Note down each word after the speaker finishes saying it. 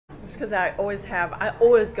because I always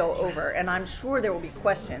go over, and I'm sure there will be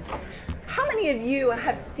questions. How many of you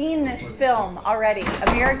have seen this film already?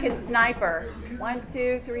 American Sniper. 1,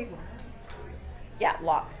 2, 3. Yeah,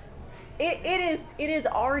 lots. It is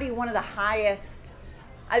already one of the highest.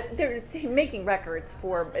 They're making records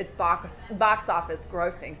for its box office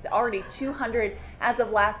grossings. Already 200, as of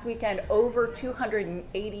last weekend, over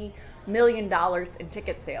 $280 million in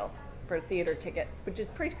ticket sales for theater tickets, which is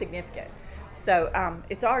pretty significant. So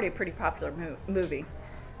it's already a pretty popular movie.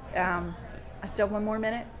 I still have 1 more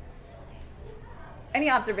minute. Any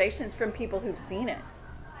observations from people who've seen it?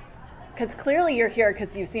 Because clearly you're here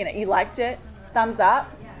because you've seen it. You liked it? Thumbs up?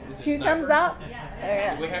 2 thumbs up?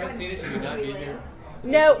 If we haven't seen it, should we not be here?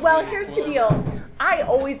 No, well, here's the deal. I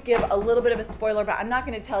always give a little bit of a spoiler, but I'm not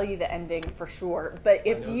going to tell you the ending for sure. But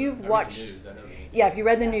if you've watched... Yeah, if you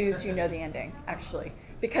read the news, you know the ending, actually,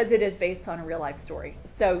 because it is based on a real-life story.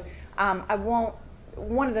 So I won't...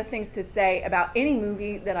 One of the things to say about any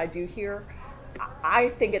movie that I do here,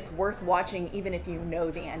 I think it's worth watching even if you know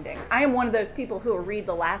the ending. I am one of those people who will read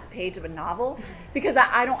the last page of a novel because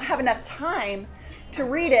I don't have enough time to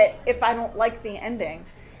read it if I don't like the ending.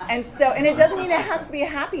 And it doesn't mean it has to be a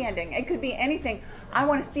happy ending. It could be anything. I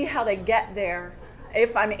want to see how they get there.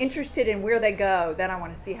 If I'm interested in where they go, then I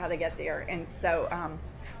want to see how they get there. And so,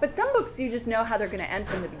 but some books you just know how they're going to end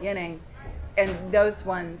from the beginning. And those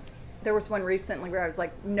ones, there was one recently where I was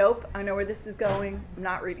like, nope, I know where this is going. I'm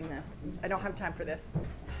not reading this. I don't have time for this.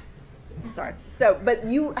 Sorry. So, but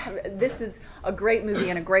this is a great movie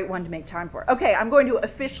and a great one to make time for. Okay, I'm going to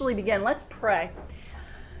officially begin. Let's pray.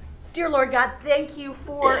 Dear Lord God, thank you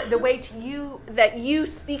for the way that you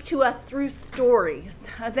speak to us through stories.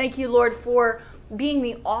 Thank you, Lord, for being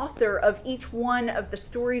the author of each one of the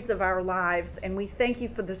stories of our lives. And we thank you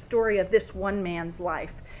for the story of this one man's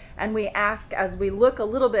life. And we ask, as we look a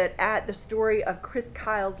little bit at the story of Chris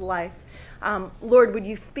Kyle's life, Lord, would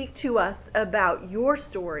you speak to us about your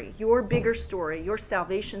story, your bigger story, your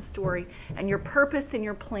salvation story, and your purpose and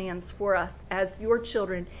your plans for us as your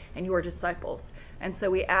children and your disciples. And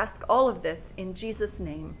so we ask all of this in Jesus'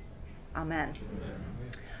 name. Amen.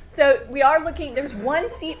 So we are looking, there's one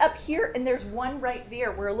seat up here and there's one right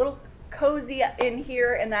there. We're a little cozy in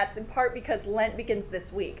here, and that's in part because Lent begins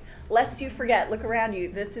this week. Lest you forget, look around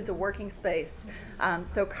you. This is a working space.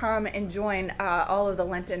 So come and join all of the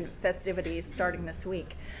Lenten festivities starting this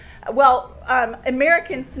week. Well,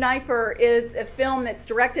 American Sniper is a film that's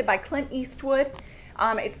directed by Clint Eastwood.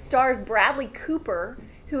 It stars Bradley Cooper,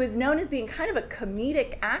 who is known as being kind of a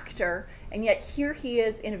comedic actor, and yet here he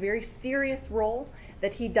is in a very serious role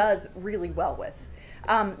that he does really well with.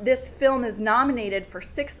 This film is nominated for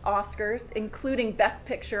 6 Oscars, including Best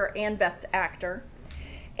Picture and Best Actor.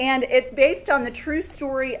 And it's based on the true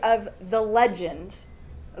story of the legend,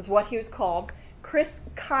 is what he was called, Chris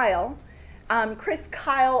Kyle. Chris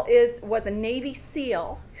Kyle was a Navy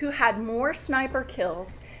SEAL who had more sniper kills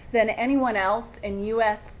than anyone else in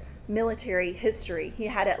U.S. military history. He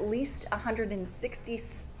had at least 160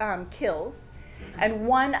 kills, and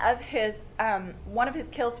one of his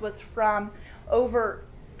kills was from over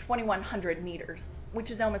 2,100 meters, which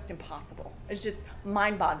is almost impossible. It's just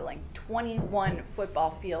mind-boggling. 21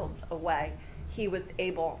 football fields away, he was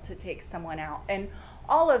able to take someone out. And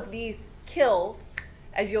all of these kills,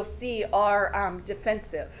 as you'll see, are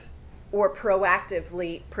defensive or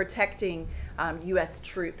proactively protecting U.S.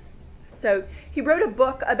 troops. So he wrote a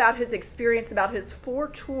book about his experience, about his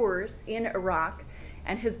 4 tours in Iraq,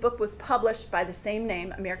 and his book was published by the same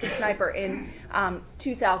name, American Sniper, in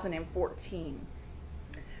 2014.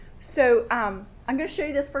 So I'm going to show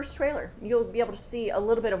you this first trailer. You'll be able to see a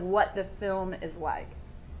little bit of what the film is like.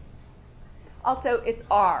 Also, it's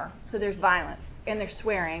R, so there's violence, and there's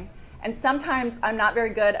swearing. And sometimes I'm not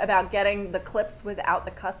very good about getting the clips without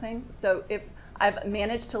the cussing, so if I've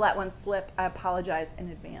managed to let one slip, I apologize in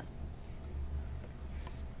advance.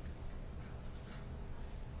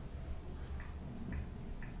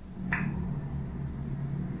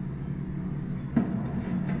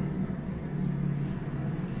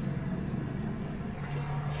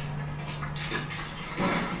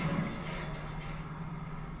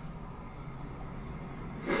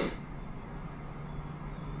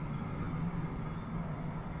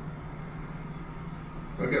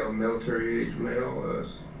 I got a military-age male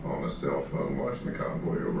on a cell phone watching the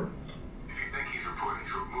convoy over. If you think he's reporting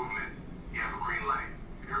troop movement, you have a green light.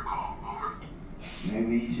 Your call, over.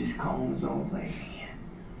 Maybe he's just calling his old lady.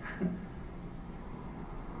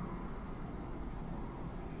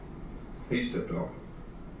 He stepped off.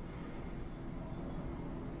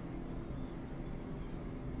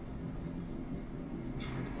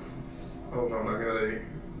 Hold on, I got a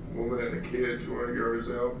woman and a kid 200 yards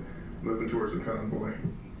out. moving towards the convoy.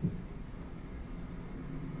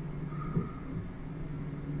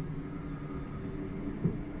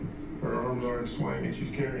 Her arms are in swing and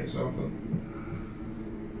she's carrying something.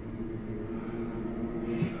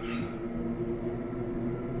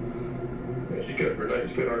 Yeah, she's got grenades.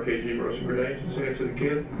 She's got RKG Russian grenades. Send it to the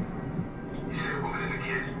kid. You said a woman and a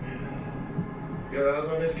kid? You got eyes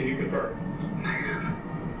on this? Can you confirm? Negative.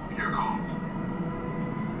 Your call.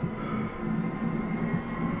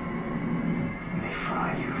 They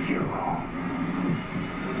fry you if you're wrong.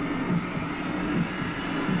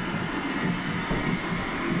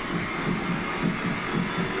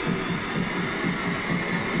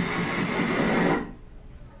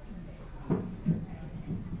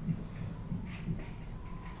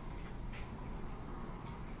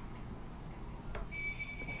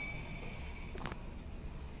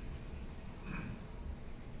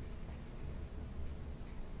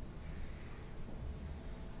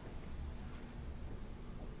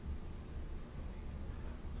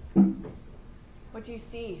 What do you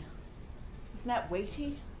see? Isn't that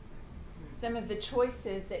weighty? Some of the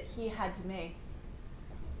choices that he had to make.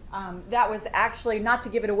 That was actually, not to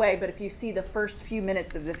give it away, but if you see the first few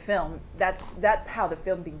minutes of the film, that's how the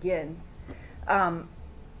film begins.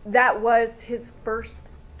 That was his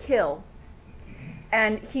first kill.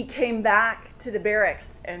 And he came back to the barracks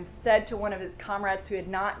and said to one of his comrades who had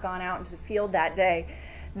not gone out into the field that day,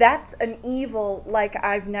 "That's an evil like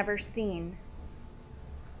I've never seen.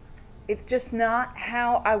 It's just not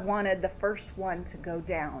how I wanted the first one to go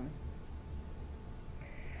down."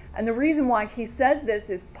 And the reason why he says this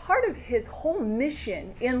is part of his whole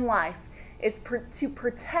mission in life is to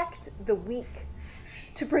protect the weak,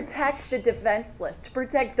 to protect the defenseless, to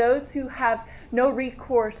protect those who have no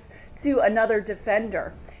recourse to another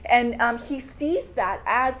defender. And he sees that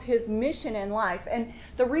as his mission in life. And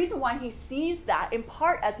the reason why he sees that in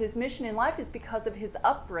part as his mission in life is because of his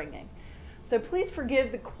upbringing. So please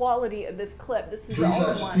forgive the quality of this clip. This is Three the only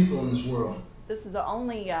types one. of people in this world. This is the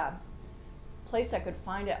only place I could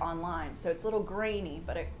find it online. So it's a little grainy,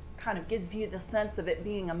 but it kind of gives you the sense of it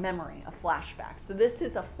being a memory, a flashback. So this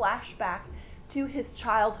is a flashback to his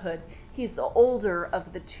childhood. He's the older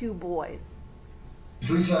of the two boys.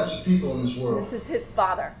 Three types of people in this world. This is his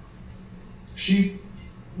father. Sheep,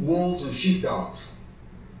 wolves, and sheepdogs.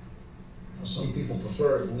 Now, some people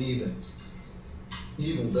prefer to believe that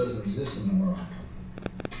evil doesn't exist in the world.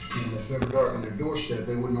 And if ever darkened their doorstep,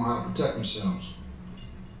 they wouldn't know how to protect themselves.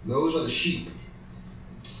 Those are the sheep.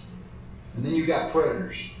 And then you got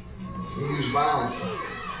predators. They use violence to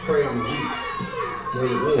prey on the weak. They're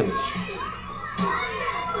the wolves.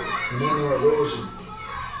 And then there are those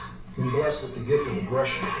who've been blessed with the gift of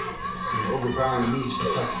aggression and overpowering needs to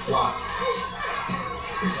protect the flock.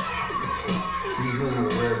 These men are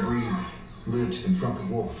the rare breed who live to confront the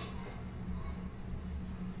wolf.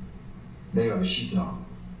 They are the sheepdog.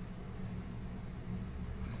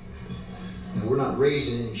 Now, we're not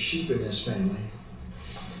raising any sheep in this family.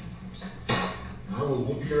 I will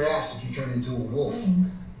whoop your ass if you turn into a wolf.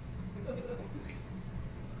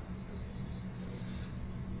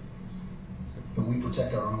 But we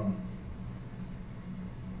protect our own.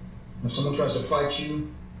 If someone tries to fight you,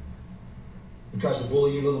 or tries to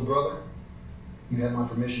bully your little brother, you have my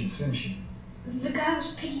permission to finish him. The guy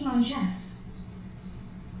was picking on Jeff.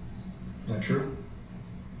 Is that true?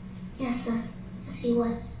 Yes, sir. Yes, he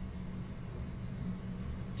was.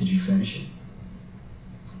 Did you finish it?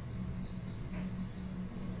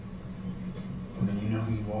 Well, then you know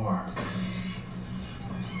who you are.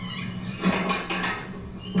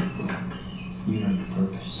 You know your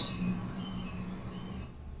purpose.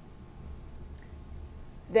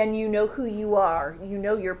 Then you know who you are. You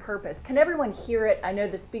know your purpose. Can everyone hear it? I know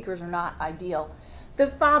the speakers are not ideal. The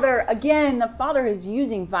father is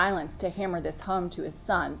using violence to hammer this home to his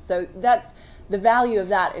son. So the value of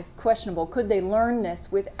that is questionable. Could they learn this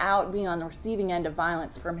without being on the receiving end of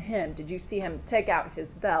violence from him? Did you see him take out his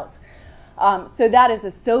belt? So that is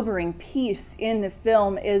a sobering piece in the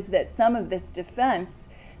film, is that some of this defense,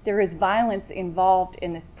 there is violence involved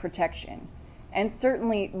in this protection. And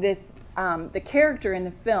certainly the character in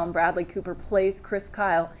the film, Bradley Cooper plays Chris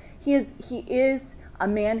Kyle, he is a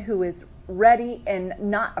man who is ready and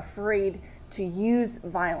not afraid to use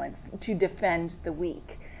violence to defend the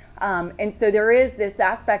weak. And so there is this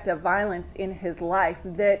aspect of violence in his life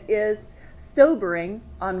that is sobering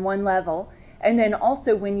on one level. And then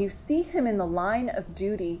also when you see him in the line of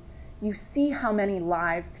duty, you see how many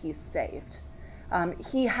lives he's saved.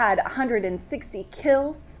 He had 160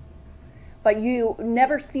 kills, but you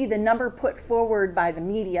never see the number put forward by the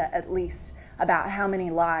media, at least, about how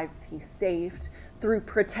many lives he saved through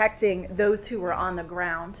protecting those who were on the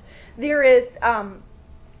ground. There is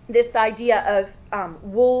this idea of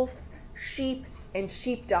wolves, sheep, and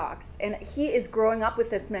sheepdogs. And he is growing up with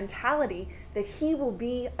this mentality that he will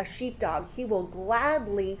be a sheepdog. He will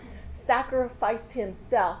gladly sacrifice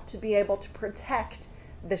himself to be able to protect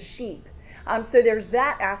the sheep. So there's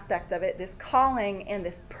that aspect of it, this calling and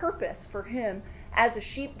this purpose for him as a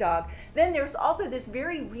sheepdog. Then there's also this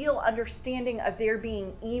very real understanding of there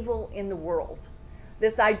being evil in the world.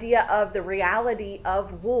 This idea of the reality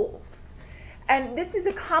of wolves. And this is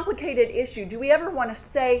a complicated issue. Do we ever want to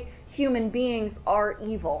say human beings are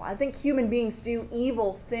evil? I think human beings do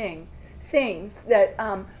evil things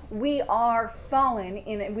that we are fallen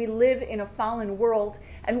in, and we live in a fallen world,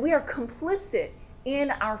 and we are complicit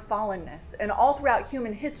in our fallenness. And all throughout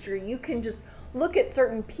human history, you can just look at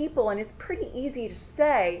certain people, and it's pretty easy to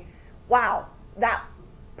say, wow, that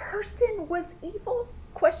person was evil, ?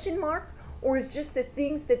 Or is just the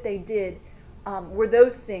things that they did, were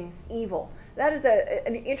those things evil? That is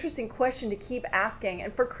an interesting question to keep asking.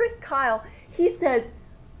 And for Chris Kyle, he says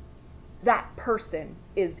that person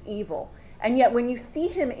is evil. And yet when you see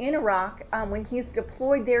him in Iraq, when he's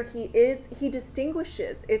deployed there, he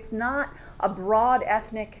distinguishes. It's not a broad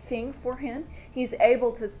ethnic thing for him. He's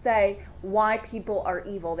able to say why people are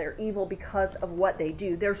evil. They're evil because of what they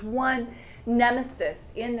do. There's one nemesis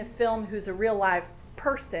in the film who's a real life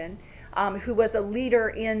person, who was a leader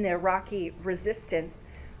in the Iraqi resistance,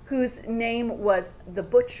 whose name was the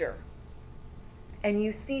Butcher. And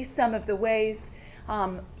you see some of the ways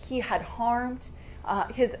he had harmed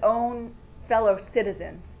his own fellow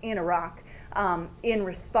citizens in Iraq in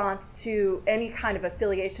response to any kind of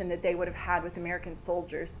affiliation that they would have had with American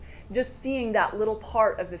soldiers. Just seeing that little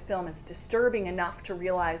part of the film is disturbing enough to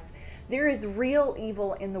realize there is real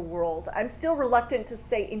evil in the world. I'm still reluctant to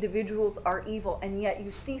say individuals are evil, and yet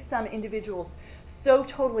you see some individuals so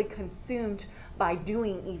totally consumed by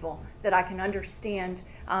doing evil that I can understand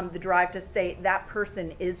the drive to say that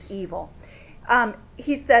person is evil.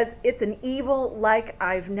 He says, it's an evil like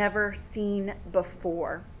I've never seen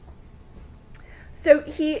before. So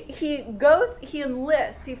he enlists.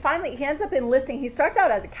 He ends up enlisting. He starts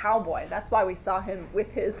out as a cowboy. That's why we saw him with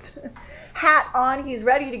his hat on. He's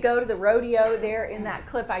ready to go to the rodeo there in that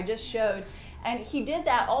clip I just showed. And he did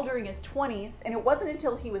that all during his 20s. And it wasn't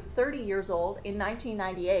until he was 30 years old in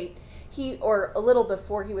 1998, or a little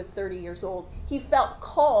before he was 30 years old, he felt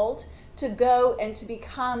called to go and to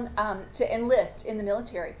become, to enlist in the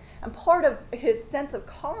military. And part of his sense of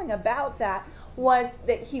calling about that was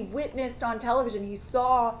that he witnessed on television, he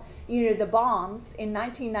saw, the bombs in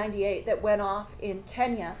 1998 that went off in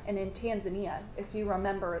Kenya and in Tanzania, if you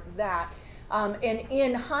remember that. And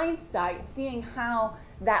in hindsight, seeing how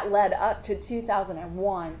that led up to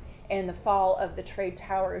 2001 and the fall of the Trade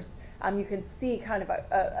Towers, you can see kind of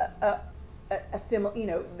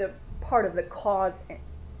the part of the cause.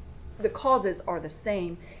 The causes are the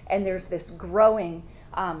same, and there's this growing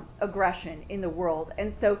aggression in the world.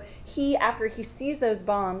 And so after he sees those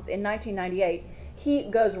bombs in 1998, he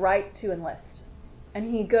goes right to enlist. And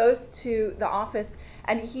he goes to the office,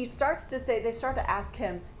 and they start to ask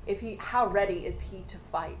him how ready is he to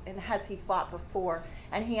fight, and has he fought before?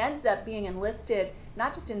 And he ends up being enlisted,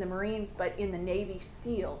 not just in the Marines, but in the Navy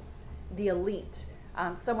SEALs, the elite.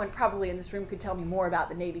 Someone probably in this room could tell me more about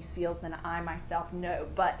the Navy SEALs than I myself know,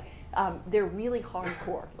 but they're really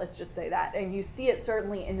hardcore, let's just say that. And you see it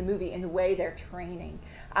certainly in the movie in the way they're training.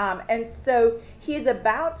 And so he's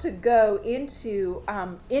about to go into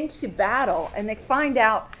battle, and they find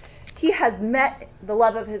out he has met the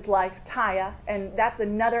love of his life, Taya, and that's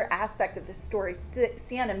another aspect of the story.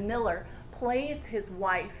 Sienna Miller plays his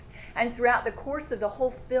wife, and throughout the course of the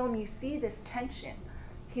whole film you see this tension.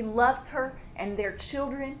 He loves her and their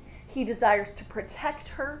children. He desires to protect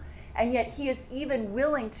her, and yet he is even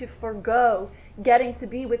willing to forego getting to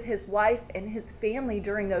be with his wife and his family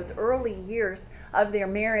during those early years of their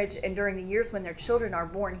marriage and during the years when their children are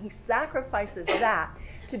born. He sacrifices that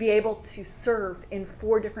to be able to serve in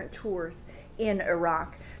 4 different tours in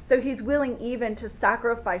Iraq. So he's willing even to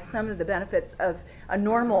sacrifice some of the benefits of a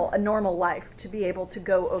normal life to be able to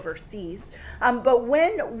go overseas. But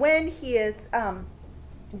when he is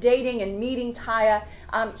dating and meeting Taya,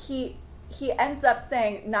 he ends up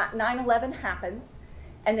saying 9/11 happens,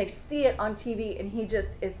 and they see it on TV, and he just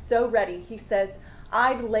is so ready. He says,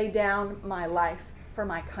 I'd lay down my life for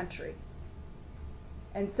my country.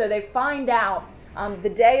 And so they find out the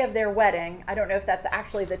day of their wedding. I don't know if that's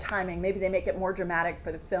actually the timing. Maybe they make it more dramatic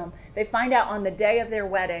for the film. They find out on the day of their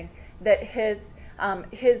wedding that his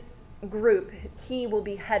he will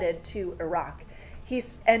be headed to Iraq. She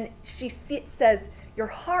says, your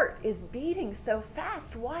heart is beating so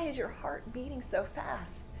fast. Why is your heart beating so fast?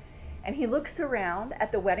 And he looks around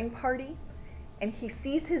at the wedding party, and he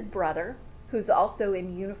sees his brother, who's also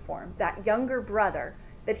in uniform, that younger brother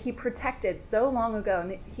that he protected so long ago, and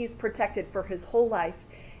that he's protected for his whole life.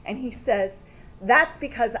 And he says, that's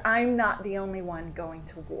because I'm not the only one going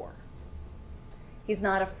to war. He's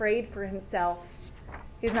not afraid for himself.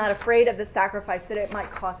 He's not afraid of the sacrifice that it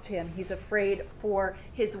might cost him. He's afraid for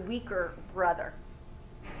his weaker brother.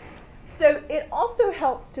 So it also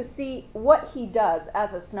helps to see what he does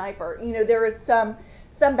as a sniper. You know, there is some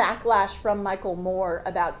backlash from Michael Moore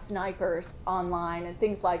about snipers online and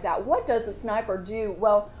things like that. What does a sniper do?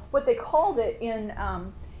 Well, what they called it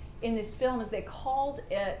in this film is they called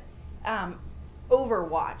it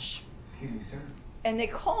Overwatch. Excuse me, sir. And they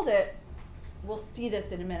called it, we'll see this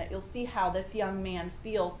in a minute, you'll see how this young man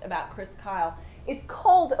feels about Chris Kyle. It's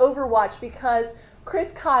called Overwatch because Chris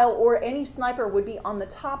Kyle or any sniper would be on the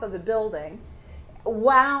top of a building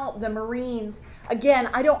while the Marines, again,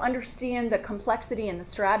 I don't understand the complexity and the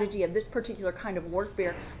strategy of this particular kind of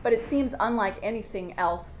warfare, but it seems unlike anything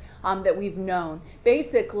else that we've known.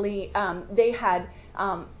 Basically, they had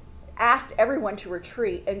asked everyone to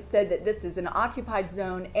retreat and said that this is an occupied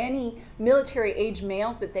zone. Any military-age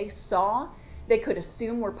males that they saw, they could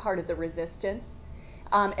assume were part of the resistance.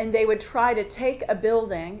 And they would try to take a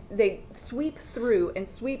building, they'd sweep through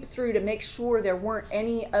to make sure there weren't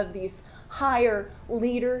any of these higher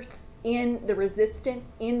leaders in the resistance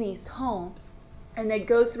in these homes. And they'd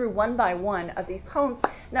go through one by one of these homes,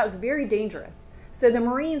 and that was very dangerous. So the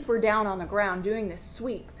Marines were down on the ground doing this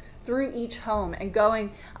sweep through each home and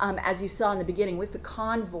going, as you saw in the beginning, with the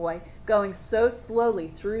convoy, going so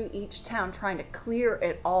slowly through each town, trying to clear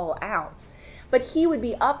it all out. But he would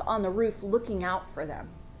be up on the roof looking out for them,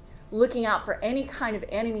 looking out for any kind of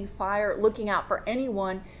enemy fire, looking out for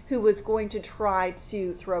anyone who was going to try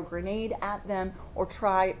to throw a grenade at them or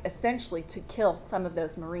try essentially to kill some of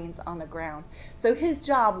those Marines on the ground. So his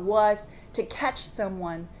job was to catch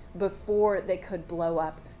someone before they could blow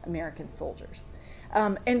up American soldiers.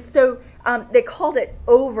 And so they called it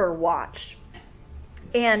Overwatch.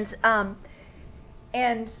 And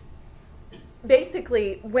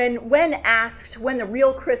basically, when the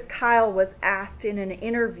real Chris Kyle was asked in an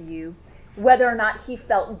interview whether or not he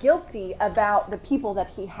felt guilty about the people that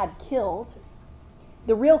he had killed,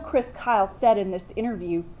 the real Chris Kyle said in this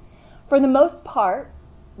interview, for the most part,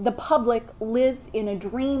 the public lives in a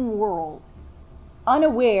dream world,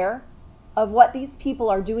 unaware of what these people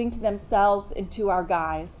are doing to themselves and to our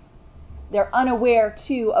guys. They're unaware,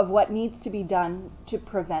 too, of what needs to be done to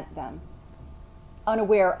prevent them.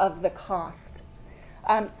 Unaware of the cost.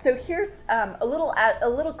 So here's a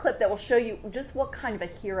little clip that will show you just what kind of a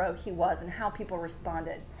hero he was and how people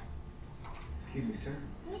responded. Excuse me, sir.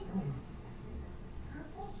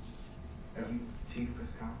 Chief Chris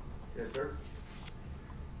Kyle? Yes, sir.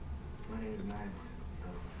 My name is Matt.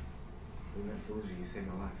 We met in Fallujah. You saved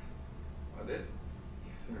my life. I did.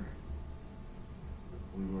 Yes, sir.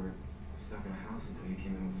 We were stuck in a house until you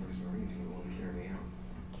came in with First Marines and you were the one to carry me out.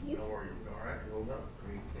 How are you? All right? You hold up?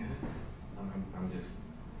 Great. Yeah. I'm just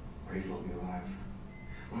grateful to be alive.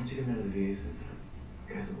 Why don't you come down to the VA Center?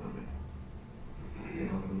 Guys will love it. They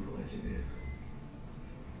don't know who the legend is.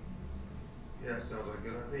 Yeah, sounds like a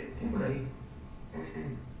good idea. And buddy,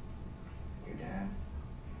 your dad,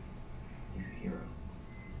 he's a hero.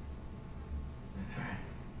 That's right.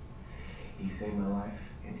 He saved my life,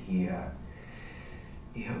 and he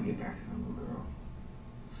helped me get back to my little girl.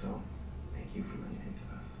 So, thank you for lending him to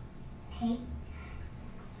us. Okay.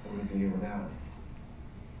 I wouldn't be here without him.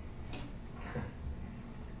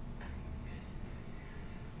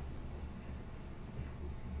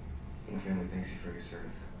 My family thanks you for your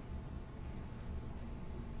service.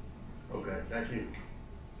 Okay, thank you.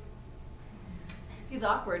 He's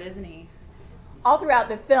awkward, isn't he? All throughout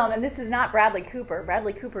the film, and this is not Bradley Cooper.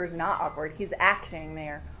 Bradley Cooper is not awkward. He's acting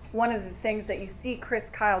there. One of the things that you see Chris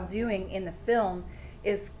Kyle doing in the film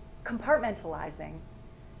is compartmentalizing.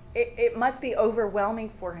 It must be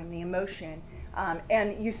overwhelming for him, the emotion.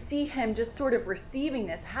 And you see him just sort of receiving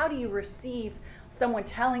this. How do you receive someone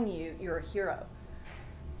telling you you're a hero?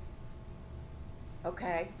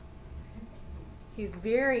 Okay. He's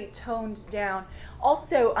very toned down.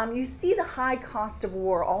 Also, you see the high cost of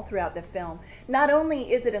war all throughout the film. Not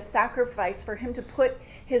only is it a sacrifice for him to put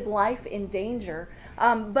his life in danger,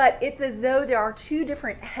 but it's as though there are two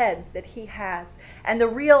different heads that he has. And the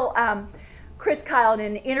real Chris Kyle in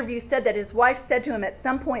an interview said that his wife said to him at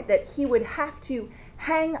some point that he would have to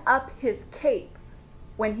hang up his cape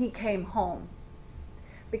when he came home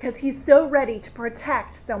because he's so ready to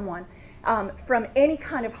protect someone. from any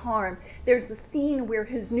kind of harm. There's the scene where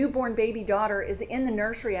his newborn baby daughter is in the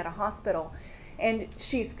nursery at a hospital, and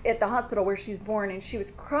she's at the hospital where she's born, and she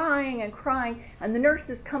was crying and crying, and the nurse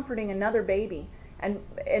is comforting another baby and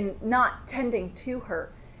not tending to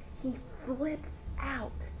her. He flips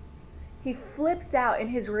out. He flips out, and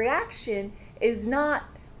his reaction is not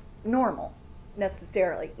normal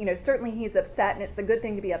necessarily. Certainly he's upset, and it's a good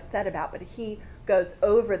thing to be upset about, but he goes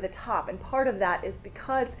over the top, and part of that is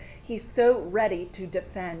because he's so ready to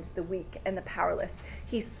defend the weak and the powerless.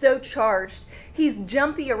 He's so charged. He's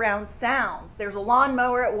jumpy around sounds. There's a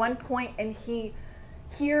lawnmower at one point, and he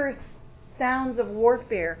hears sounds of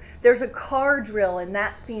warfare. There's a car drill in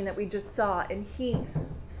that scene that we just saw, and he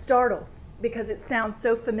startles because it sounds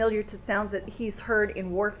so familiar to sounds that he's heard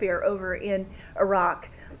in warfare over in Iraq.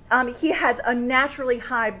 He has unnaturally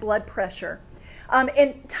high blood pressure. And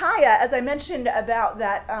Taya, as I mentioned about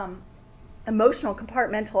that emotional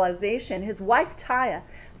compartmentalization, his wife Taya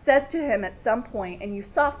says to him at some point, and you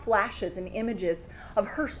saw flashes and images of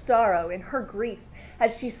her sorrow and her grief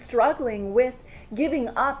as she's struggling with giving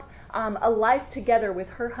up a life together with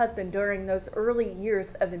her husband during those early years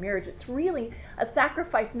of the marriage. It's really a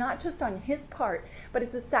sacrifice not just on his part, but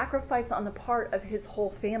it's a sacrifice on the part of his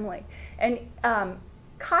whole family. And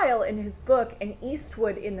Kyle in his book and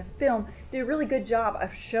Eastwood in the film did a really good job of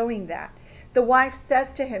showing that. The wife says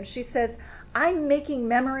to him, she says, "I'm making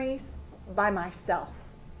memories by myself."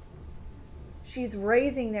 She's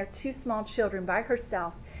raising their two small children by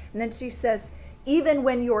herself. And then she says, "Even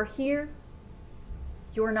when you're here,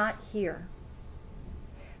 you're not here."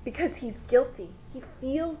 Because he's guilty. He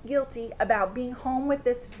feels guilty about being home with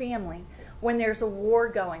this family when there's a war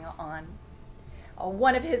going on.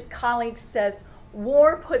 One of his colleagues says,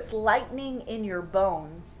 "War puts lightning in your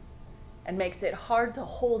bones and makes it hard to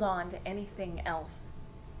hold on to anything else."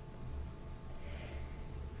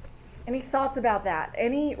 Any thoughts about that?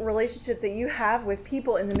 Any relationships that you have with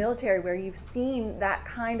people in the military where you've seen that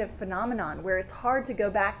kind of phenomenon, where it's hard to go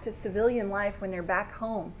back to civilian life when they're back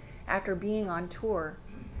home after being on tour?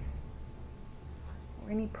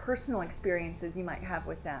 Or any personal experiences you might have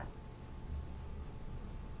with that?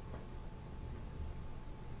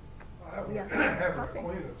 I have an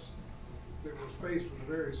acquaintance that was faced with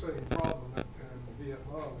the very same problem in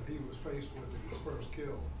Vietnam that he was faced with at his first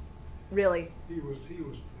kill. Really? He was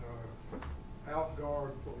out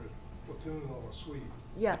guard for his platoon on a sweep.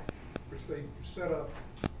 Yes. Which they set up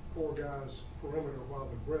 4 guys perimeter while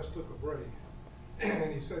the rest took a break.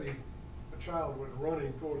 And he said a child went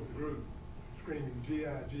running towards the group, screaming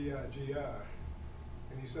 "GI, GI, GI."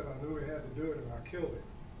 And he said, "I knew I had to do it, and I killed him."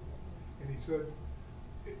 And he said,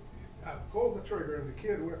 "I pulled the trigger, and the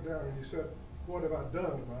kid went down." And he said, "What have I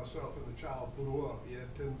done to myself?" And the child blew up. He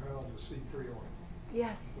had 10 pounds of C3 on him.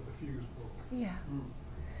 Yes. With a fuse broken. Yeah.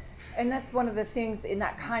 And that's one of the things in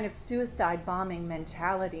that kind of suicide bombing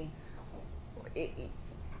mentality.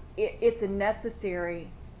 It's a necessary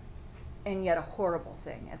and yet a horrible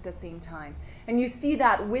thing at the same time. And you see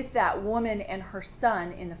that with that woman and her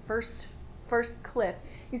son in the first clip.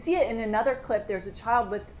 You see it in another clip. There's a child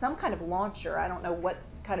with some kind of launcher. I don't know what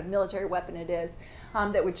kind of military weapon it is,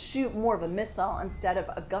 that would shoot more of a missile instead of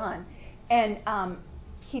a gun. And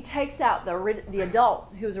he takes out the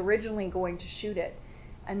adult who's originally going to shoot it.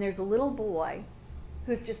 And there's a little boy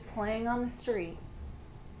who's just playing on the street.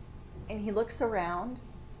 And he looks around,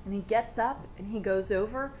 and he gets up, and he goes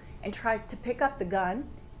over and tries to pick up the gun.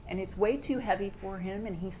 And it's way too heavy for him,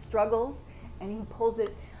 and he struggles, and he pulls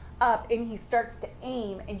it up, and he starts to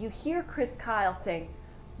aim. And you hear Chris Kyle saying,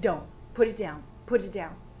 "Don't, put it down, put it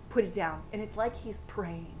down, put it down." And it's like he's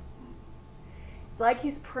praying. It's like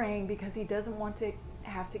he's praying because he doesn't want to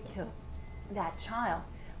have to kill that child.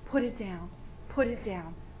 Put it down, put it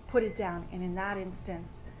down, put it down. And in that instance,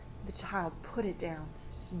 the child put it down.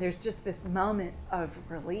 And there's just this moment of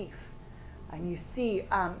relief. And you see,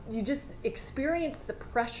 you just experience the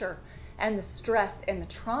pressure and the stress and the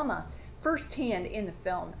trauma firsthand in the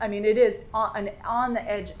film. I mean, it is on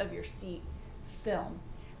the edge of your seat film.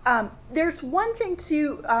 There's one thing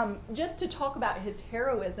too, just to talk about his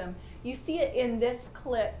heroism. You see it in this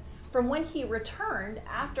clip from when he returned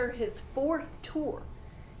after his 4th tour.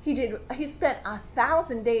 He spent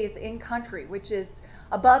 1,000 days in country, which is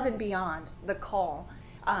above and beyond the call.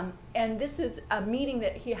 And this is a meeting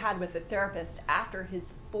that he had with a therapist after his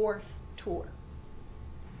 4th tour.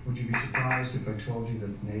 Would you be surprised if I told you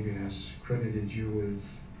that Navy has credited you with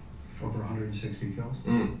over 160 kills?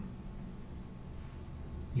 Do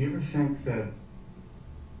you ever think that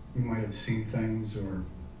you might have seen things or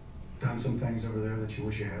done some things over there that you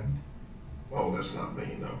wish you hadn't? Oh, that's not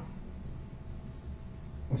me, no.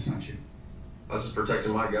 What's not you? I was just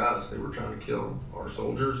protecting my guys. They were trying to kill our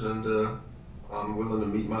soldiers, and I'm willing to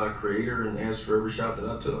meet my creator and ask for every shot that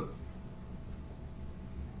I took.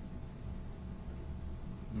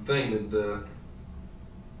 The thing that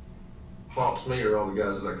haunts me are all the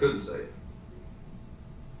guys that I couldn't save.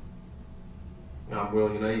 I'm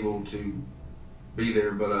willing and able to be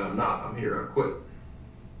there, but I'm not. I'm here. I quit.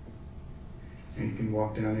 And you can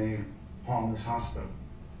walk down any hall in this hospital.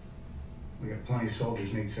 We got plenty of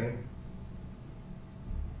soldiers need saving.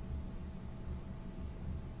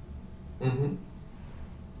 Mm-hmm.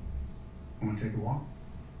 Want to take a walk?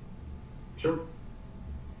 Sure.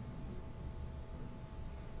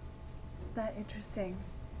 Isn't that interesting?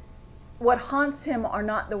 What haunts him are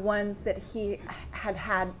not the ones that he had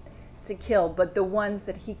to kill, but the ones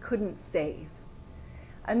that he couldn't save.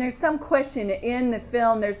 And there's some question in the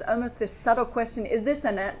film, there's almost this subtle question, is this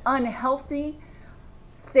an unhealthy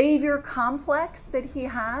savior complex that he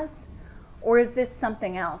has? Or is this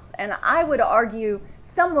something else? And I would argue,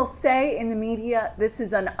 some will say in the media, this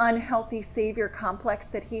is an unhealthy savior complex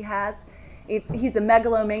that he has. He's a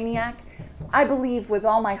megalomaniac. I believe with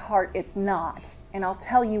all my heart it's not. And I'll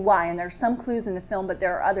tell you why. And there's some clues in the film, but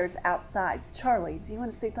there are others outside. Charlie, do you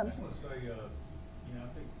want to say something? I just want to say,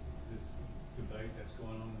 I think this debate that's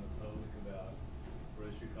going on in the public about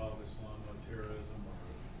whether you call it Islam or terrorism, or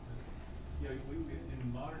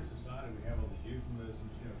in modern society we have all these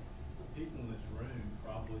euphemisms. People in this room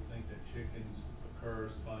probably think that chickens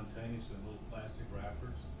occur spontaneously in little plastic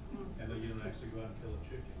wrappers, and that you don't actually go out and kill a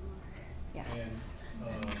chicken. Yeah. And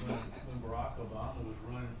when Barack Obama was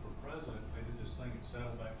running for president, they did this thing at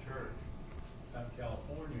Saddleback Church out in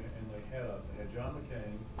California, and they had John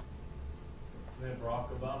McCain, they had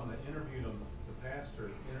Barack Obama. They interviewed him. The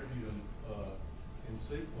pastor interviewed him in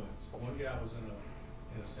sequence. One guy was in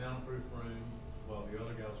a soundproof room while the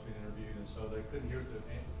other guy was being interviewed, and so they couldn't hear the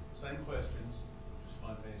same questions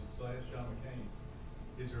spontaneously. So I asked John McCain,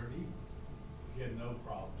 "Is there an evil?" He had no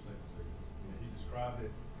problems. He described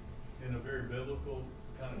it in a very biblical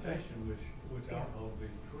connotation, which I hold to be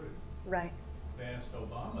true. Right. They asked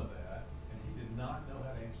Obama that, and he did not know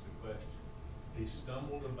how to answer the question. He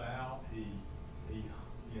stumbled about, he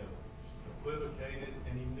equivocated,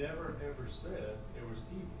 and he never ever said there was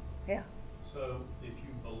evil. Yeah. So if you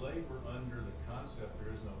belabor under the concept there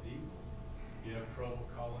is no evil, you have trouble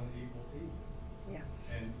calling evil evil. Yeah.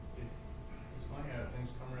 And it's funny how things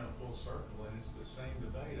come around full circle, and it's the same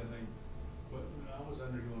debate. I mean, when I was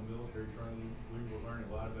undergoing military training, we were learning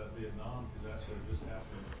a lot about Vietnam because that's what had just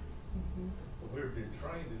happened. Mm-hmm. But we were being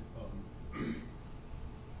trained at,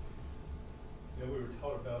 we were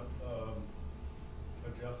taught about a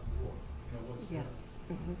just war. What's just.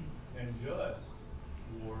 Mm-hmm. And just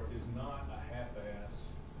war is not a half-ass,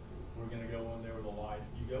 we're going to go in there with a light.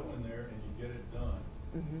 You go in there and you get it done,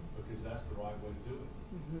 because that's the right way to do it.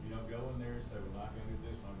 You don't go in there and say, we're not going to do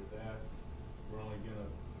this, we're not going to do that. We're only going to,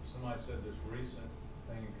 somebody said this recent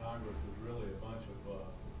thing in Congress was really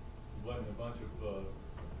wasn't a bunch of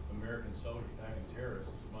American soldiers attacking terrorists,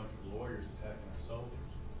 it's a bunch of lawyers attacking our soldiers.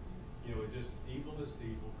 It just, evil is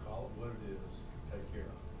evil, call it what it is, take care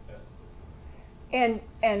of it. That's the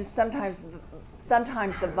And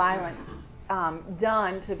sometimes the violence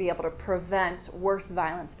done to be able to prevent worse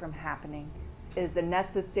violence from happening is a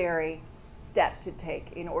necessary step to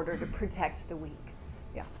take in order to protect the weak.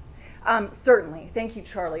 Yeah, certainly. Thank you,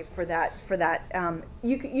 Charlie, for that.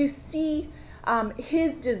 You see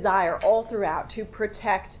his desire all throughout to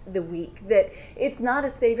protect the weak. That it's not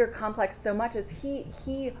a savior complex so much as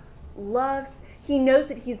he loves. He knows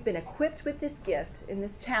that he's been equipped with this gift and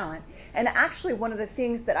this talent. And actually, one of the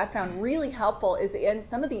things that I found really helpful is in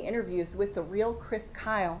some of the interviews with the real Chris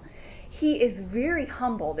Kyle, he is very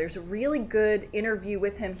humble. There's a really good interview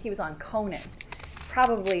with him. He was on Conan,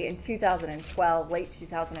 probably in 2012, late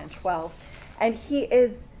 2012. And he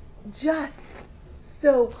is just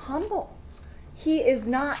so humble. He is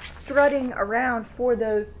not strutting around for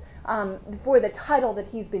those for the title that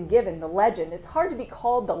he's been given, the legend. It's hard to be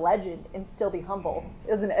called the legend and still be humble,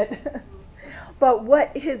 isn't it? But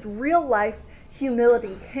what his real life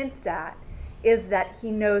humility hints at is that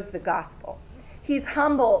he knows the gospel. He's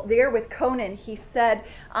humble. There with Conan, he said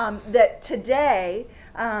that today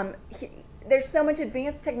there's so much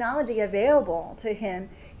advanced technology available to him.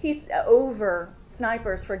 He's over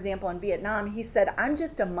snipers, for example, in Vietnam. He said, "I'm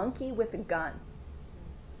just a monkey with a gun."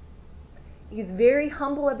 He's very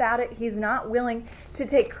humble about it. He's not willing to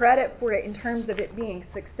take credit for it in terms of it being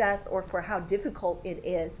success or for how difficult it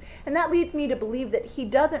is. And that leads me to believe that he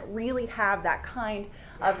doesn't really have that kind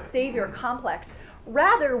of savior complex.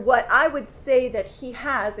 Rather, what I would say that he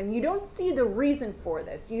has, and you don't see the reason for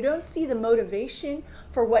this, you don't see the motivation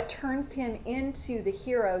for what turns him into the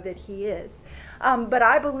hero that he is. But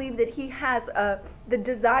I believe that he has the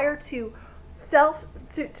desire to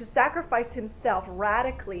sacrifice himself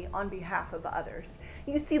radically on behalf of others.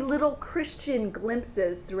 You see little Christian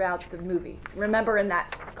glimpses throughout the movie. Remember in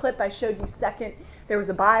that clip I showed you second, there was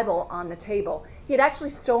a Bible on the table. He had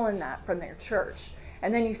actually stolen that from their church.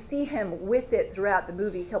 And then you see him with it throughout the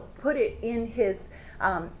movie. He'll put it in his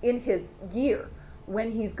gear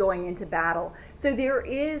when he's going into battle. So there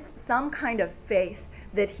is some kind of faith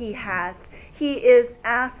that he has. He is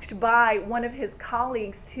asked by one of his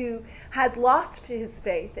colleagues who has lost his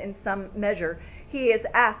faith in some measure. He is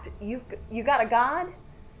asked, you got a God?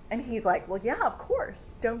 And he's like, well, yeah, of course.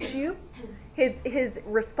 Don't you? His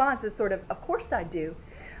response is sort of course I do.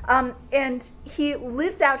 And he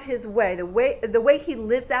lives out his way, the way he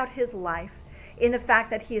lives out his life in the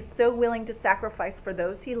fact that he is so willing to sacrifice for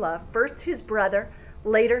those he loved. First his brother,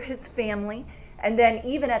 later his family, and then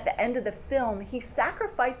even at the end of the film, he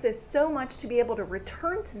sacrifices so much to be able to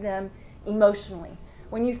return to them emotionally.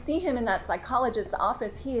 When you see him in that psychologist's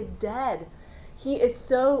office, he is dead. He is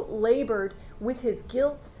so labored with his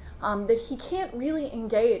guilt that he can't really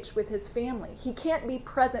engage with his family. He can't be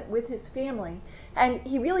present with his family, and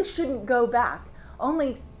he really shouldn't go back.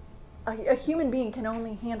 Only a human being can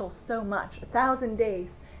only handle so much, 1,000 days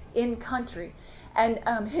in country.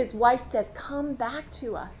 And his wife says, come back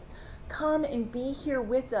to us. Come and be here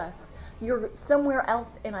with us. You're somewhere else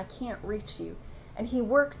and I can't reach you. And he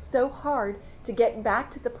works so hard to get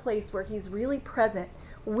back to the place where he's really present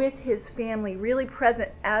with his family, really present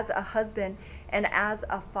as a husband and as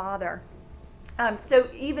a father. So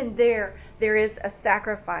even there is a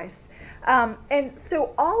sacrifice. And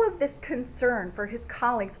so all of this concern for his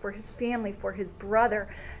colleagues, for his family, for his brother,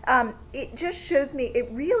 it just shows me it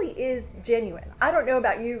really is genuine. I don't know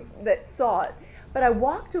about you that saw it, but I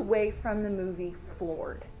walked away from the movie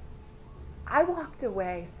floored. I walked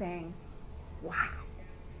away saying, wow,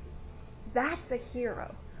 that's a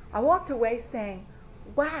hero. I walked away saying,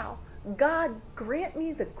 wow, God, grant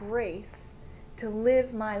me the grace to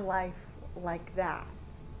live my life like that.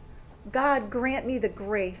 God, grant me the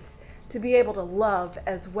grace to be able to love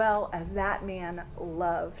as well as that man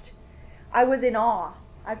loved. I was in awe.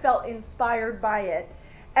 I felt inspired by it.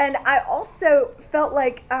 And I also felt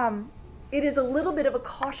like it is a little bit of a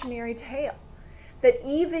cautionary tale. That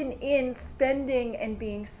even in spending and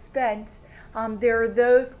being spent, there are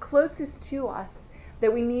those closest to us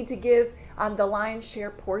that we need to give the lion's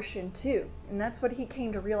share portion to. And that's what he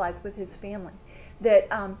came to realize with his family. That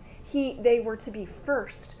they were to be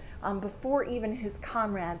first before even his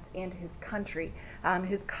comrades and his country,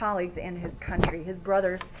 his colleagues and his country, his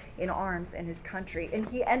brothers in arms and his country. And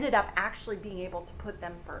he ended up actually being able to put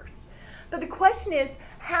them first. But the question is,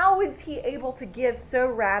 how is he able to give so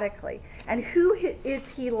radically? And who is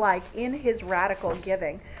he like in his radical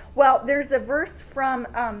giving? Well, there's a verse from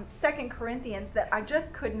 2 Corinthians that I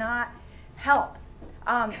just could not help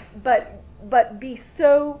but be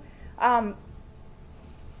so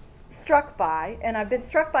struck by, and I've been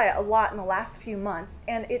struck by it a lot in the last few months,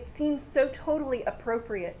 and it seems so totally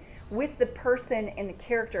appropriate with the person and the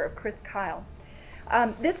character of Chris Kyle.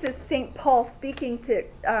 This is St. Paul speaking to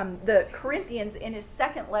the Corinthians in his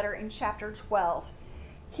second letter in chapter 12.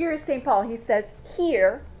 Here is St. Paul. He says,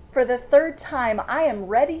 "Here, for the third time, I am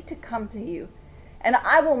ready to come to you, and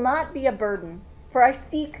I will not be a burden, for I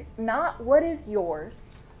seek not what is yours,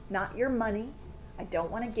 not your money. I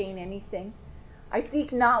don't want to gain anything. I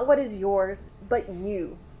seek not what is yours, but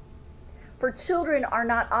you. For children are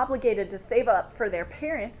not obligated to save up for their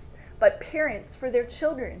parents, but parents for their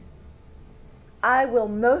children. I will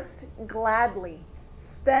most gladly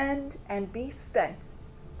spend and be spent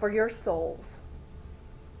for your souls."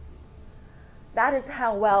 That is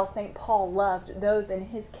how well St. Paul loved those in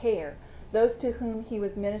his care, those to whom he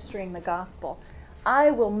was ministering the gospel. I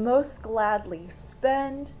will most gladly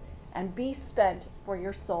spend and be spent for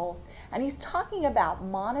your souls. And he's talking about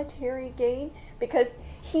monetary gain because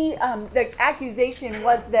the accusation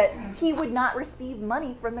was that he would not receive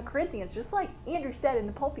money from the Corinthians, just like Andrew said in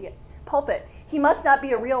the pulpit. He must not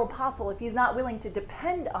be a real apostle if he's not willing to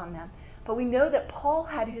depend on them. But we know that Paul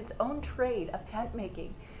had his own trade of tent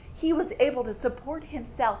making. He was able to support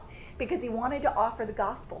himself because he wanted to offer the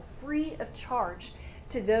gospel free of charge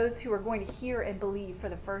to those who are going to hear and believe for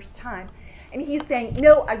the first time. And he's saying,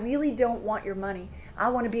 no, I really don't want your money. I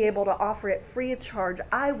want to be able to offer it free of charge.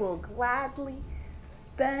 I will gladly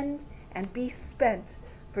spend and be spent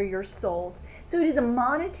for your souls. So it is a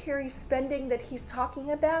monetary spending that he's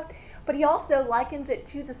talking about, but he also likens it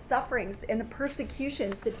to the sufferings and the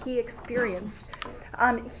persecutions that he experienced.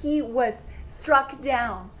 He was struck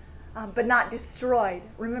down, but not destroyed.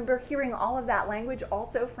 Remember hearing all of that language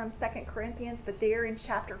also from 2 Corinthians, but there in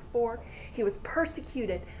chapter 4, he was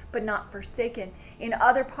persecuted, but not forsaken. In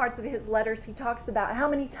other parts of his letters, he talks about how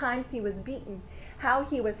many times he was beaten, how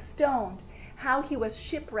he was stoned, how he was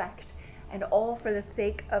shipwrecked, and all for the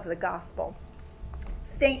sake of the gospel.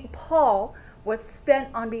 St. Paul was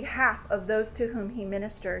spent on behalf of those to whom he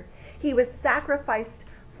ministered. He was sacrificed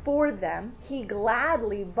for them. He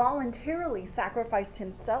gladly, voluntarily sacrificed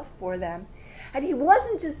himself for them. And he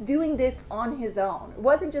wasn't just doing this on his own. It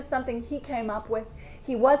wasn't just something he came up with.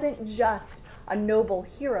 He wasn't just a noble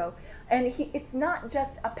hero. And it's not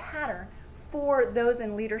just a pattern for those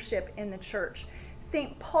in leadership in the church.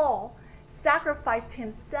 St. Paul sacrificed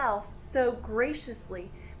himself so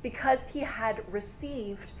graciously because he had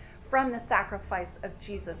received from the sacrifice of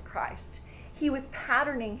Jesus Christ. He was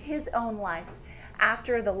patterning his own life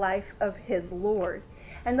after the life of his Lord.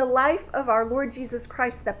 And the life of our Lord Jesus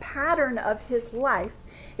Christ, the pattern of his life,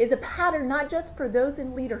 is a pattern not just for those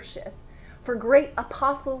in leadership, for great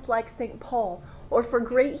apostles like St. Paul, or for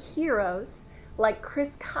great heroes like Chris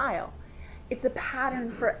Kyle. It's a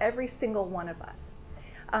pattern for every single one of us.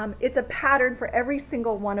 It's a pattern for every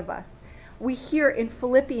single one of us. We hear in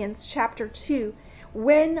Philippians chapter 2,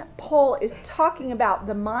 when Paul is talking about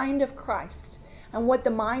the mind of Christ and what the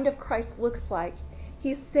mind of Christ looks like,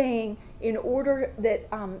 he's saying in order that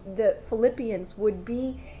the Philippians would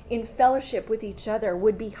be in fellowship with each other,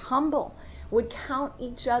 would be humble, would count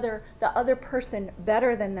each other, the other person,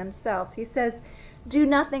 better than themselves. He says, "Do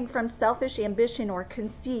nothing from selfish ambition or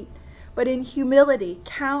conceit, but in humility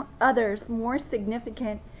count others more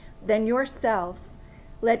significant than yourselves.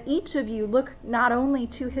 Let each of you look not only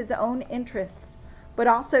to his own interests, but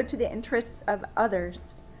also to the interests of others.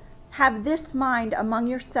 Have this mind among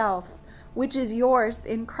yourselves, which is yours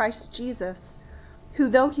in Christ Jesus, who,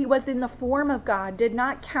 though he was in the form of God, did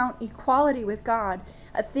not count equality with God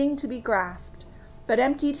a thing to be grasped, but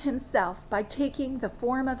emptied himself by taking the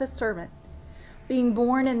form of a servant, being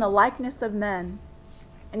born in the likeness of men,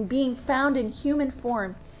 and being found in human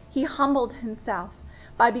form, he humbled himself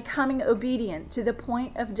by becoming obedient to the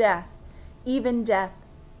point of death, even death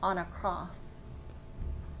on a cross."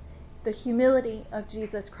 The humility of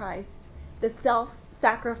Jesus Christ, the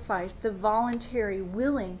self-sacrifice, the voluntary,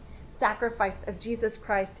 willing sacrifice of Jesus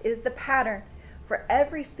Christ is the pattern for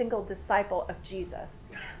every single disciple of Jesus,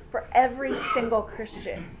 for every single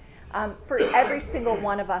Christian, for every single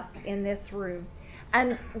one of us in this room.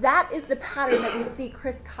 And that is the pattern that we see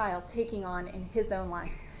Chris Kyle taking on in his own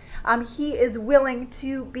life. He is willing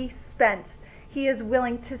to be spent. He is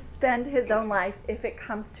willing to spend his own life if it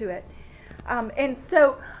comes to it. And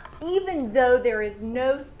so, even though there is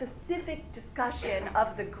no specific discussion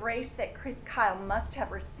of the grace that Chris Kyle must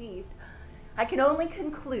have received, I can only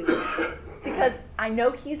conclude, because I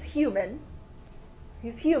know he's human.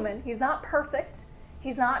 He's human. He's not perfect.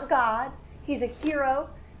 He's not God. He's a hero,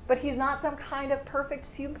 but he's not some kind of perfect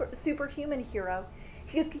superhuman hero.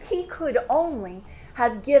 He could only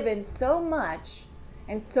have given so much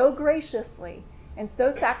and so graciously and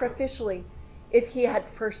so sacrificially if he had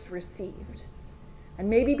first received. And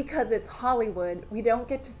maybe because it's Hollywood, we don't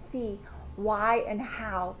get to see why and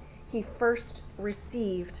how he first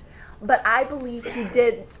received. But I believe he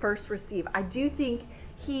did first receive. I do think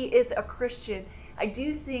he is a Christian. I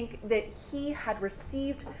do think that he had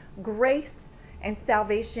received grace and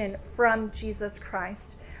salvation from Jesus Christ.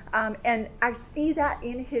 And I see that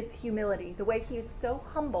in his humility, the way he is so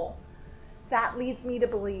humble. That leads me to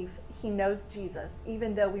believe he knows Jesus,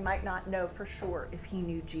 even though we might not know for sure if he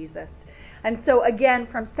knew Jesus. And so again,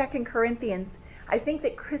 from 2 Corinthians, I think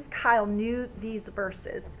that Chris Kyle knew these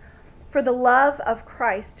verses. For the love of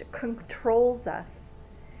Christ controls us.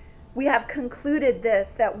 We have concluded this,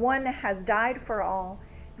 that one has died for all,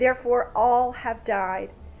 therefore all have died.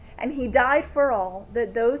 And he died for all,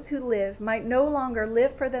 that those who live might no longer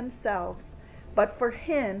live for themselves, but for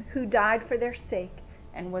him who died for their sake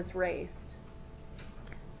and was raised.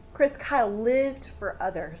 Chris Kyle lived for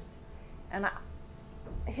others, and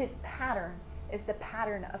his pattern is the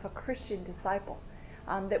pattern of a Christian disciple,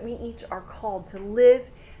 that we each are called to live,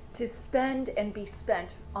 to spend and be spent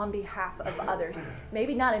on behalf of others.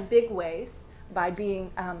 Maybe not in big ways, by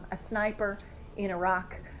being a sniper in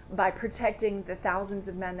Iraq, by protecting the thousands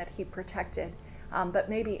of men that he protected, but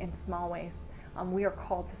maybe in small ways. We are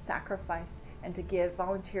called to sacrifice and to give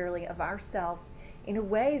voluntarily of ourselves in a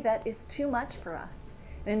way that is too much for us.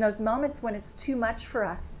 And in those moments when it's too much for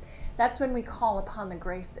us, that's when we call upon the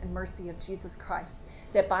grace and mercy of Jesus Christ,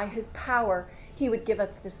 that by his power He would give us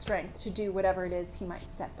the strength to do whatever it is He might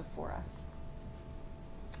set before us.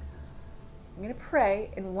 I'm going to pray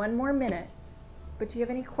in one more minute, but do you have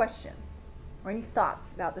any questions or any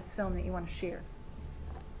thoughts about this film that you want to share?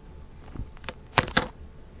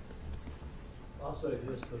 I'll say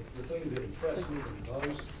this, the thing that impressed me the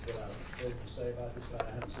most that I've heard you say about this guy,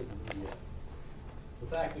 I haven't seen the movie yet. The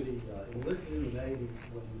fact that he enlisted in the Navy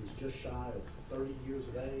when he was just shy of 30 years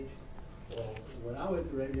of age. Well, when I went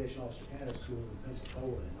through Aviation Officer Candidate School in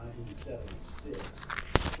Pensacola in 1976,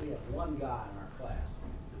 we had one guy in our class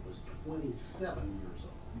that was 27 years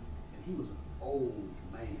old, and he was an old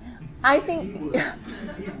man. I think he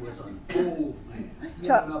was an old man. He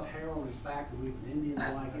had enough hair on his back to weave an Indian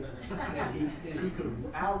blanket, and he could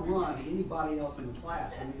outrun anybody else in the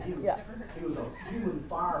class. I mean, he was a human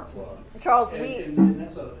fire plug. Charles, and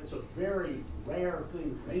that's it's a very rare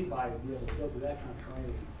thing for anybody to be able to go through that kind of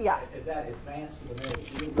training at that advanced of an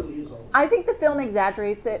age. It really is old. I think the film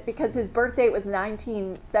exaggerates it because his birth date was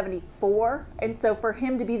 1974, and so for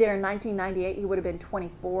him to be there in 1998, he would have been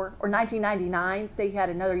 24, or 1999, say he had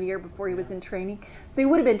another year before he was in training. So he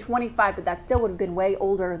would have been 25, but that still would have been way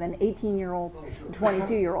older than 18-year-olds and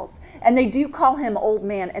 22-year-olds. And they do call him old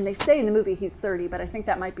man, and they say in the movie he's 30, but I think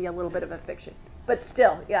that might be a little bit of a fiction. But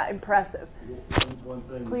still, impressive. One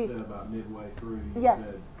thing Please. You said about midway through, you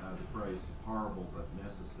said the phrase horrible but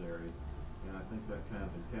necessary, and I think that kind of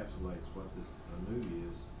encapsulates what this movie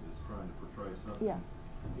is trying to portray something. Yeah.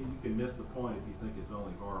 You can miss the point if you think it's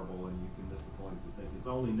only horrible, and you can miss the point if you think it's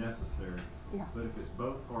only necessary. Yeah. But if it's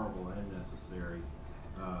both horrible and necessary,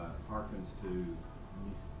 harkens to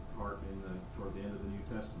part toward the end of the New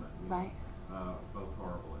Testament. Right. Both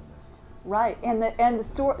horrible and necessary. Right, and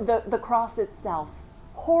the cross itself,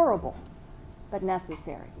 horrible, but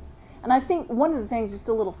necessary. And I think one of the things, just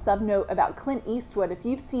a little sub note about Clint Eastwood, if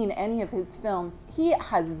you've seen any of his films, he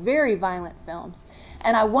has very violent films.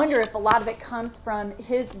 And I wonder if a lot of it comes from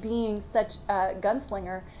his being such a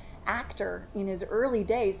gunslinger actor in his early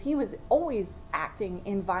days. He was always acting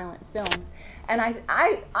in violent films. And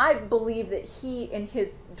I believe that he, in his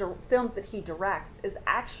films that he directs, is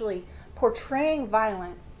actually portraying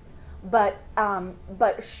violence, but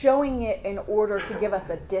showing it in order to give us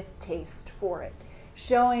a distaste for it.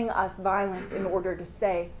 Showing us violence in order to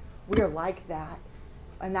say, we're like that.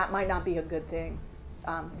 And that might not be a good thing.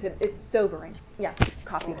 It's sobering. Yeah,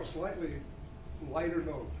 coffee. On a slightly lighter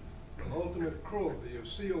note, the ultimate cruelty of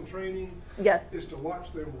SEAL training is to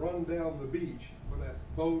watch them run down the beach with that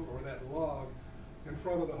boat or that log in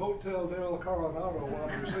front of the Hotel del Coronado while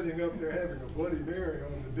they're sitting up there having a Bloody Mary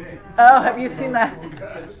on the deck. Oh, have you seen that?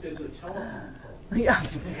 It's a telephone pole. Yeah.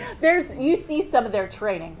 You see some of their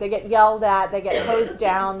training. They get yelled at, they get hosed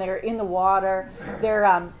down, they're in the water.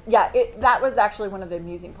 That was actually one of the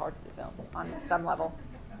amusing parts of the film on some level.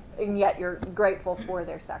 And yet you're grateful for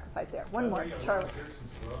their sacrifice there. One more, Charlie.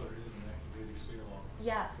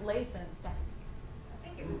 Yeah, Lathan. I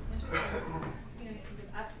think it was interesting, because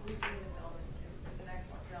us reviewing the film, it's an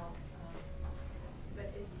excellent film. But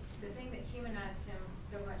the thing that humanized him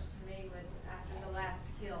so much to me was after the last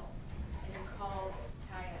kill, and he called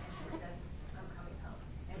Taya and he said, "I'm coming home."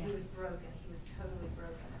 And he was broken. He was totally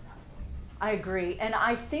broken at that point. I agree. And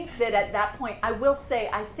I think that at that point, I will say,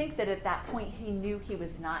 I think that at that point he knew he was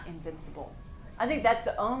not invincible. I think that's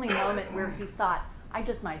the only moment where he thought, I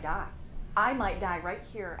just might die. I might die right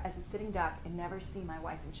here as a sitting duck and never see my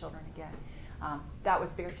wife and children again. That was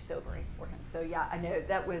very sobering for him. So yeah, I know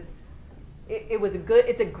that was,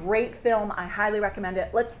 it's a great film. I highly recommend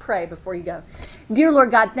it. Let's pray before you go. Dear Lord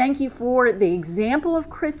God, thank you for the example of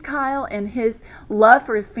Chris Kyle and his love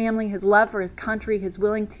for his family, his love for his country, his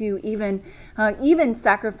willing to even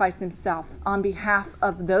sacrifice himself on behalf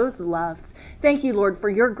of those loves. Thank you, Lord, for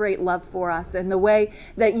your great love for us and the way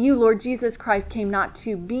that you, Lord Jesus Christ, came not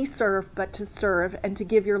to be served, but to serve and to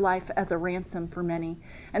give your life as a ransom for many.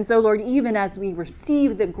 And so, Lord, even as we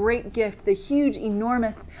receive the great gift, the huge,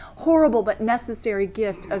 enormous, horrible, but necessary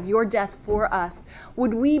gift of your death for us,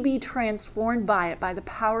 would we be transformed by it, by the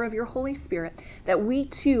power of your Holy Spirit, that we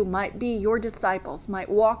too might be your disciples, might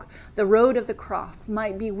walk the road of the cross,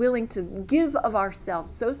 might be willing to give of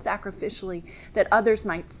ourselves so sacrificially that others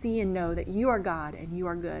might see and know that you are God and you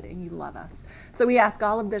are good and you love us. So we ask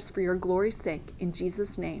all of this for your glory's sake. In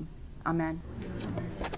Jesus' name, amen.